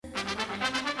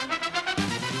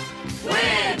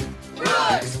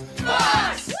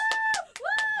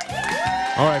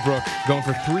All right, Brooke, going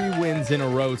for 3 wins in a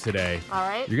row today. All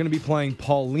right. You're going to be playing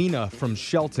Paulina from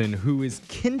Shelton, who is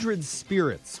kindred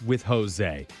spirits with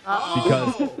Jose.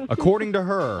 Because according to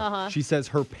her, she says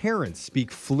her parents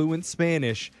speak fluent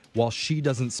Spanish while she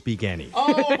doesn't speak any.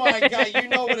 Oh, my God. You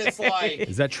know what it's like.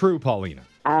 Is that true, Paulina?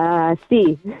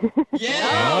 Sí.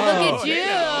 Yeah. Look at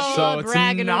you. So it's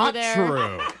bragging not over there.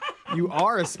 true. You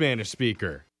are a Spanish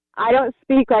speaker. I don't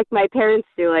speak like my parents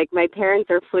do. Like, my parents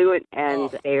are fluent,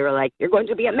 and they were like, you're going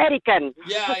to be American.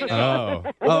 Yeah, I know.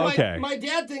 Oh, okay. My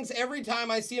dad thinks every time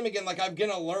I see him again, like, I'm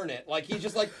going to learn it. Like, he's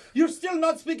just like, you're still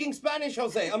not speaking Spanish,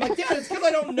 Jose. I'm like, Dad, it's because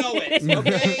I don't know it,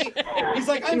 okay? He's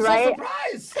like, I'm so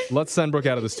surprised. Let's send Brooke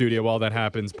out of the studio while that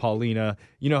happens. Paulina,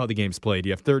 you know how the game's played.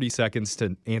 You have 30 seconds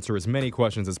to answer as many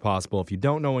questions as possible. If you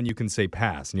don't know one, you can say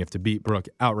pass, and you have to beat Brooke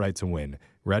outright to win.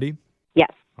 Ready?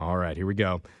 Yes. All right, here we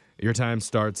go. Your time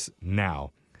starts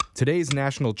now. Today's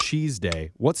National Cheese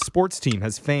Day. What sports team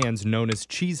has fans known as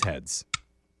cheeseheads?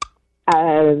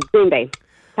 Green Bay.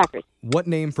 Packers. What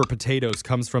name for potatoes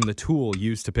comes from the tool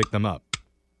used to pick them up?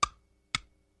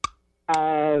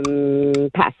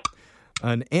 Pass.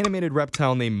 An animated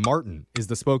reptile named Martin is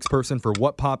the spokesperson for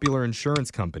what popular insurance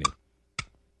company?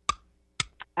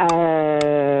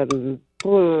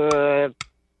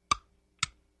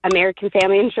 American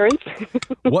Family Insurance.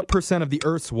 What percent of the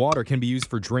Earth's water can be used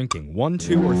for drinking? 1,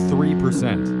 2, or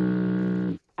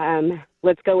 3%?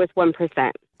 Let's go with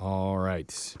 1%. All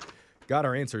right. Got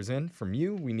our answers in from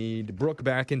you. We need Brooke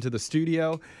back into the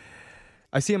studio.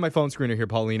 I see on my phone screener here,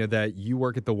 Paulina, that you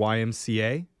work at the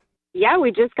YMCA. Yeah,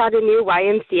 we just got a new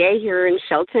YMCA here in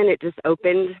Shelton. It just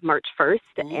opened March 1st,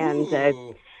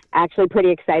 and actually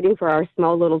pretty exciting for our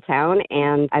small little town,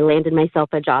 and I landed myself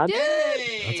a job. Yay!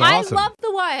 That's awesome. I love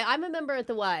the Y. I'm a member at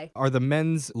the Y. Are the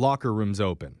men's locker rooms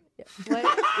open?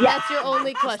 What? That's your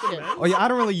only question. Oh, yeah, I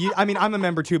don't really use, I'm a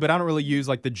member too, but I don't really use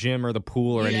like the gym or the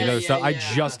pool or any of those stuff. I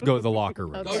just go to the locker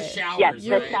room. Okay. Those showers, Yes, the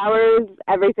right? showers,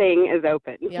 everything is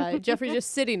open. Yeah, Jeffrey's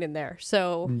just sitting in there,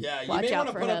 so Yeah, you watch may out want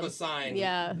to for put him. up a sign.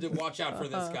 Yeah. To watch out for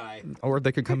this guy. Or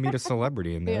they could come meet a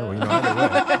celebrity in there. Yeah. Well, you know,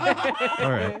 either way.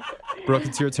 All right. Brooke,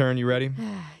 it's your turn. You ready?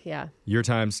 Yeah. Your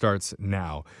time starts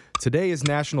now. Today is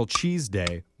National Cheese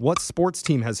Day. What sports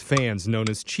team has fans known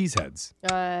as cheeseheads?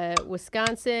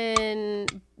 Wisconsin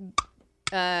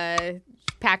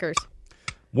Packers.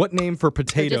 What name for Or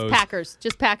potatoes? just Packers.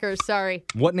 Just Packers, sorry.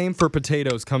 What name for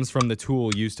potatoes comes from the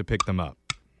tool used to pick them up?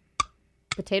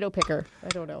 Potato picker. I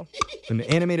don't know. An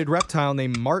animated reptile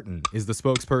named Martin is the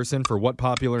spokesperson for what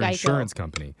popular Geico. insurance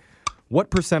company?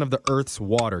 What percent of the Earth's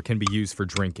water can be used for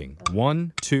drinking?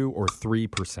 1, 2, or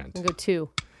 3%? I'll go 2.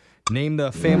 Name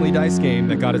the family dice game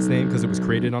that got its name because it was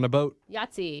created on a boat.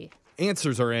 Yahtzee.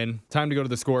 Answers are in. Time to go to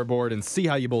the scoreboard and see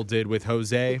how you both did with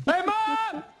Jose. Hey,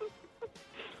 Mom!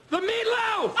 The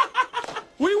meatloaf!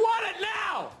 We want it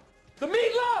now! The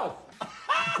meatloaf!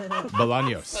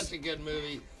 Bolaños. Such a good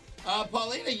movie.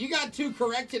 Paulina, you got 2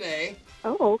 correct today.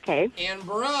 Oh, okay. And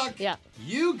Brooke, Yeah.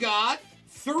 you got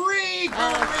 3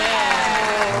 correct.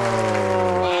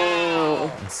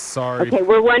 Oh. Sorry. Okay,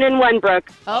 we're 1-1, Brooke.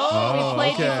 Oh, we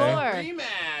played okay. before.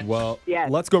 Rematch. Well, Yes.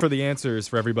 let's go for the answers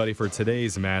for everybody for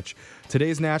today's match.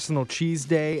 Today's National Cheese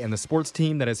Day, and the sports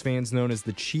team that has fans known as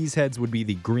the Cheeseheads would be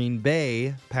the Green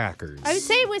Bay Packers. I would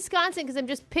say Wisconsin because I'm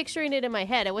just picturing it in my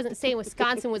head. I wasn't saying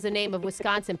Wisconsin was the name of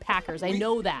Wisconsin Packers. I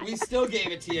know that. We still gave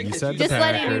it to you. 'cause said you the Just said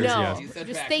letting you Packers, know. yes. You said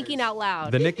Just Packers. thinking out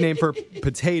loud. The nickname for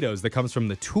potatoes that comes from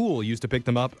the tool used to pick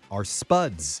them up are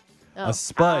spuds. Oh. A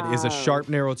spud is a sharp,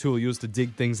 narrow tool used to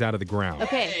dig things out of the ground.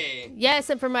 Okay. Hey. Yes,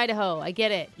 I'm from Idaho. I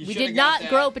get it. You We shoulda did got not that.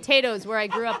 grow potatoes where I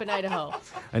grew up in Idaho.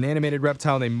 An animated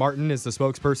reptile named Martin is the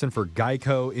spokesperson for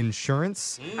Geico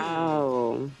Insurance.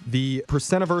 Oh. The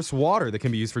percent of Earth's water that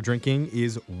can be used for drinking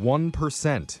is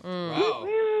 1%. Wow.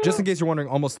 Just in case you're wondering,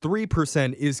 almost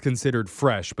 3% is considered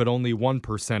fresh, but only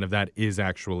 1% of that is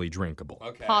actually drinkable.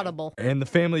 Okay. Potable. And the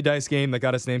family dice game that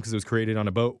got its name because it was created on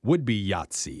a boat would be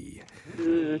Yahtzee.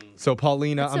 So,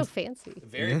 Paulina, That's so fancy.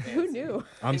 Very fancy. Who knew?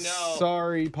 I'm know.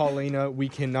 sorry, Paulina. We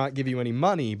cannot give you any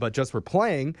money, but just for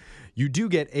playing, you do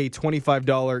get a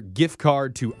 $25 gift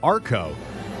card to Arco.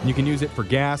 You can use it for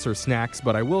gas or snacks,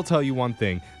 but I will tell you one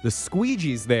thing. The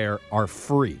squeegees there are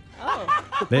free. Oh.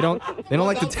 They don't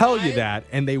like to tell you outside? that,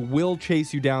 and they will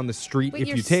chase you down the street Wait, if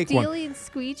you're you take one. stealing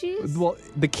squeegees? Well,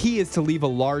 the key is to leave a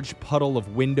large puddle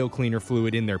of window cleaner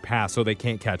fluid in their path so they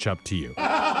can't catch up to you.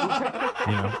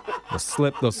 You know, they'll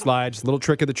slip, they'll slide, just a little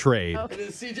trick of the trade. It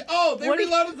is CJ. Oh, they What do you-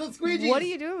 reloaded the squeegees. What are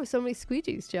you doing with so many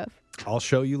squeegees, Jeff? I'll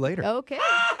show you later. Okay.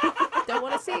 Don't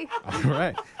want to see. All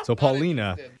right. So,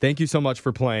 Paulina, thank you so much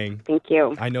for playing. Thank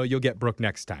you. I know you'll get Brooke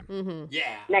next time. Yeah.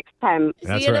 Next time.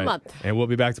 That's See you in right. a month. And we'll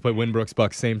be back to play Win Brooks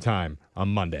Bucks same time on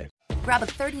Monday. Grab a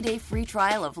 30-day free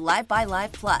trial of Live by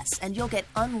Live Plus, and you'll get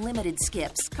unlimited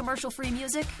skips, commercial-free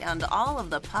music, and all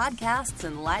of the podcasts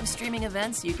and live streaming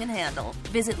events you can handle.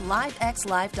 Visit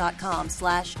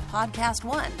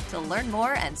livexlive.com/podcast1 to learn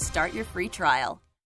more and start your free trial.